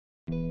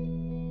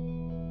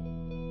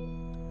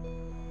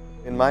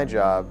In my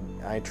job,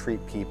 I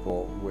treat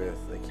people with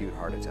acute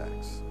heart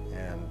attacks.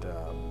 And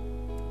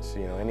so,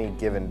 any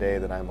given day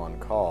that I'm on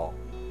call,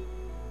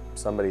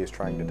 somebody is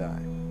trying to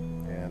die.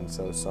 And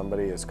so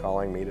somebody is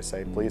calling me to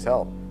say, please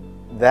help.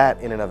 That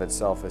in and of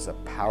itself is a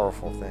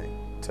powerful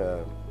thing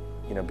to,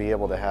 be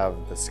able to have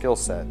the skill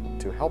set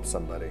to help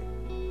somebody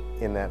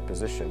in that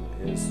position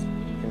is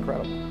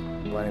incredible.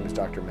 My name is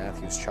Dr.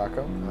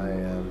 Chacko. I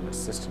am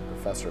Assistant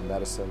Professor of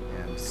Medicine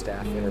and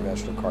Staff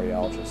Interventional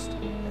Cardiologist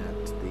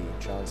at the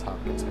Johns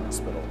Hopkins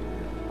Hospital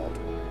in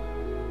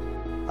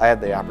Baltimore. I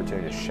had the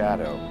opportunity to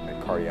shadow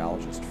a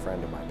cardiologist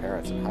friend of my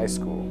parents in high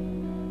school.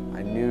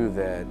 I knew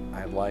that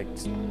I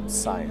liked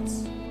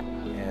science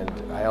and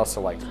I also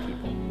liked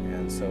people.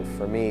 And so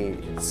for me,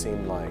 it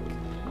seemed like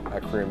a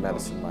career in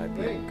medicine might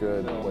be a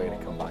good way to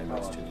combine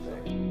those two things.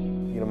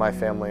 My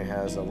family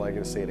has a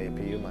legacy at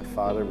APU. My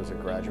father was a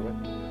graduate.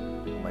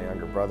 My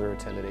younger brother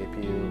attended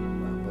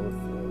APU.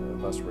 Both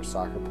of us were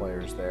soccer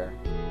players there.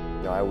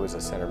 I was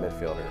a center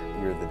midfielder.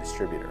 You're the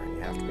distributor, and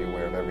you have to be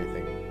aware of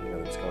everything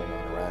that's going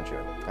on around you.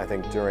 I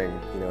think during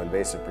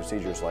invasive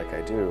procedures like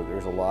I do,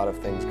 there's a lot of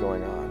things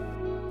going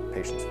on.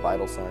 Patient's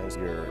vital signs.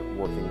 You're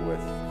working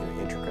with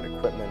intricate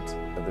equipment.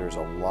 There's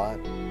a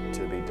lot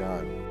to be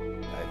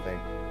done. I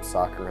think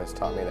soccer has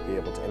taught me to be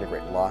able to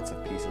integrate lots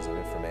of pieces of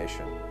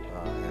information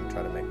and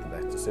try to make the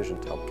best decision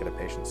to help get a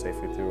patient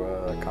safely through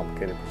a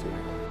complicated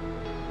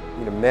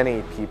procedure.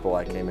 Many people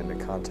I came into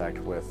contact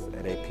with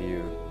at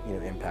APU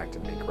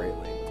impacted me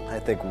greatly. I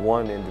think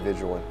one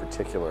individual in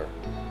particular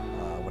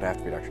would have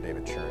to be Dr.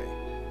 David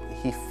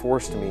Cherney. He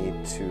forced me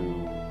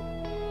to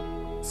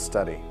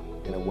study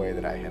in a way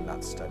that I had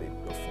not studied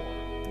before.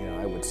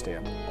 I would stay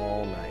up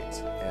all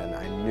night, and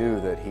I knew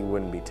that he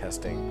wouldn't be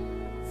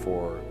testing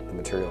for the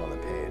material on the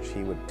page.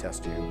 He would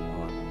test you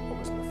on what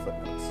was in the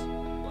footnotes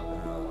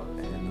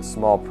and the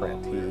small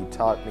print. He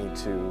taught me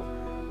to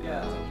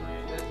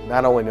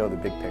not only know the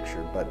big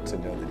picture, but to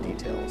know the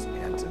details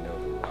and to know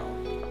them well.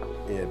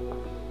 It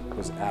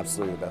was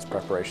absolutely the best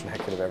preparation I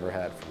could have ever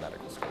had for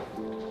medical school.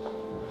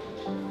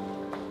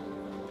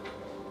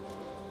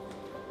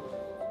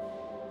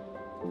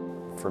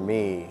 For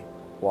me,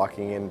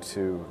 walking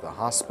into the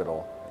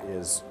hospital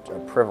is a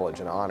privilege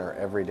and honor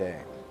every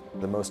day.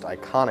 The most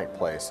iconic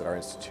place at our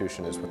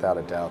institution is without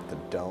a doubt the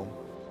dome.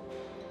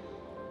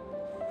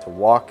 To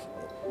walk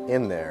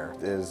in there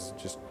is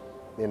just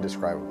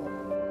indescribable.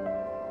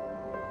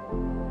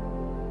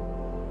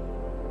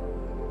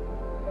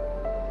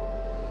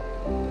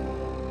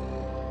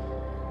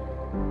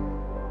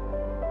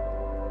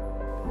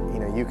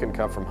 You can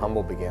come from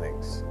humble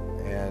beginnings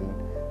and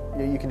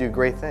you can do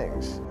great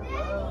things.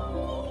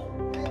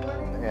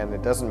 And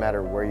it doesn't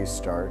matter where you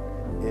start,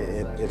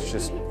 it's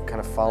just kind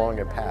of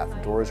following a path.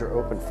 Doors are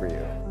open for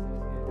you.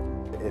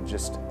 It's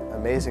just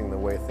amazing the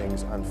way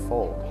things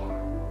unfold.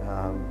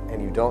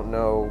 And you don't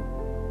know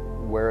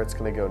where it's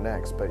going to go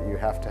next, but you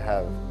have to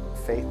have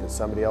faith that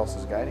somebody else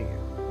is guiding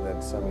you,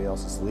 that somebody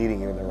else is leading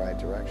you in the right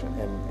direction.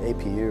 And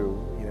APU,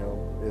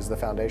 is the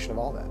foundation of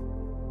all that.